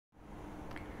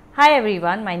Hi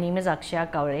everyone, my name is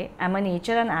Akshaya. I'm a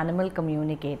nature and animal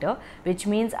communicator, which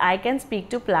means I can speak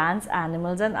to plants,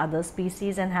 animals and other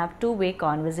species and have two-way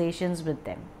conversations with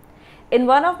them. In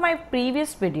one of my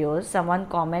previous videos, someone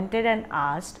commented and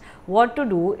asked what to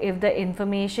do if the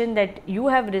information that you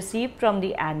have received from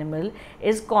the animal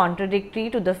is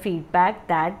contradictory to the feedback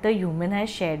that the human has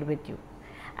shared with you.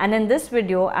 And in this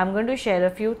video, I'm going to share a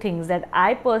few things that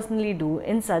I personally do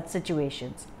in such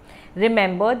situations.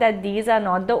 Remember that these are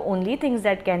not the only things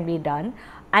that can be done,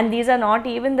 and these are not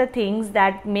even the things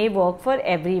that may work for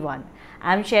everyone.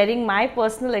 I'm sharing my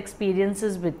personal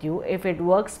experiences with you. If it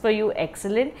works for you,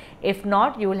 excellent. If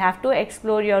not, you will have to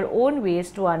explore your own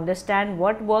ways to understand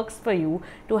what works for you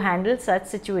to handle such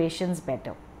situations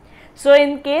better. So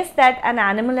in case that an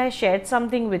animal has shared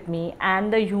something with me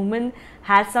and the human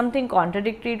has something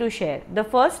contradictory to share, the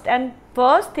first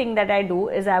thing that I do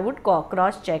is I would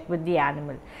cross check with the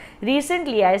animal.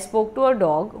 Recently I spoke to a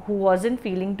dog who wasn't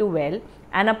feeling too well,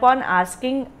 and upon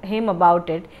asking him about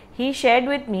it, he shared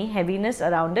with me heaviness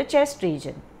around the chest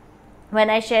region. When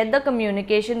I shared the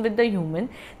communication with the human,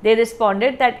 they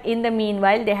responded that in the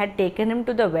meanwhile they had taken him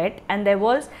to the vet and there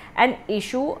was an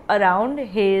issue around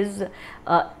his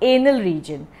anal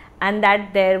region, and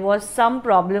that there was some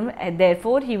problem,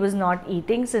 therefore he was not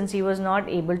eating since he was not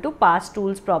able to pass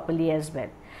stools properly as well.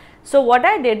 So what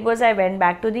I did was I went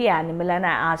back to the animal and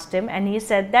I asked him, and he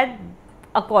said that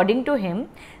according to him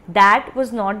that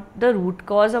was not the root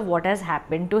cause of what has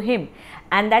happened to him,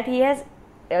 and that he has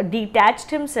detached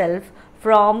himself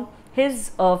from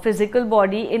his physical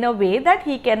body in a way that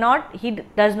he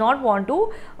does not want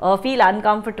to feel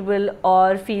uncomfortable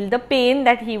or feel the pain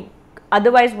that he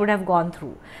otherwise would have gone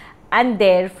through, and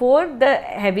therefore the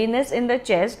heaviness in the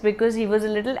chest, because he was a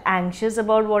little anxious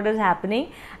about what is happening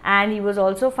and he was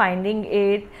also finding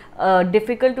it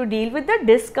difficult to deal with the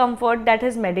discomfort that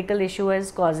his medical issue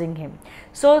is causing him.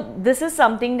 So this is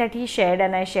something that he shared,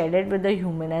 and I shared it with the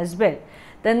human as well.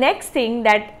 The next thing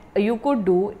that you could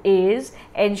do is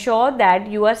ensure that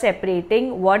you are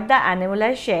separating what the animal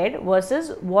has shared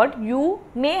versus what you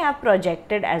may have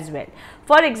projected as well.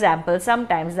 For example,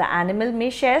 sometimes the animal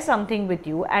may share something with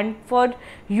you, and for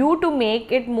you to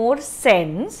make it more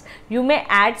sense, you may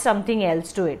add something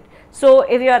else to it. So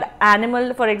if your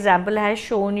animal, for example, has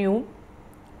shown you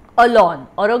a lawn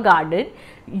or a garden,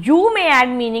 you may add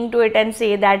meaning to it and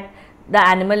say that the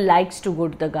animal likes to go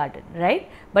to the garden, right?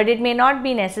 But it may not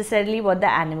be necessarily what the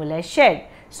animal has shared.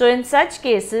 So in such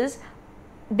cases,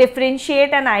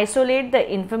 differentiate and isolate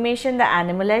the information the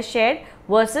animal has shared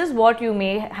versus what you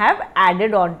may have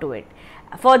added on to it.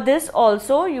 For this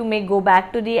also, you may go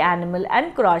back to the animal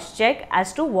and cross check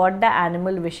as to what the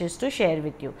animal wishes to share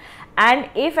with you. And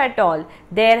if at all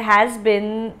there has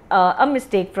been a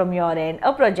mistake from your end,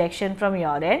 a projection from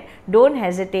your end, don't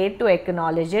hesitate to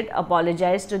acknowledge it,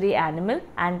 apologize to the animal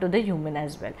and to the human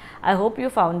as well. I hope you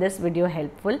found this video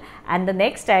helpful, and the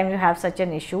next time you have such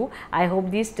an issue, I hope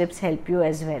these tips help you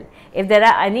as well. If there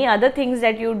are any other things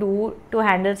that you do to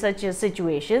handle such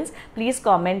situations, please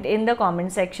comment in the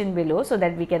comment section below so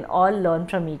that we can all learn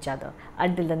from each other.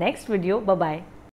 Until the next video, bye-bye.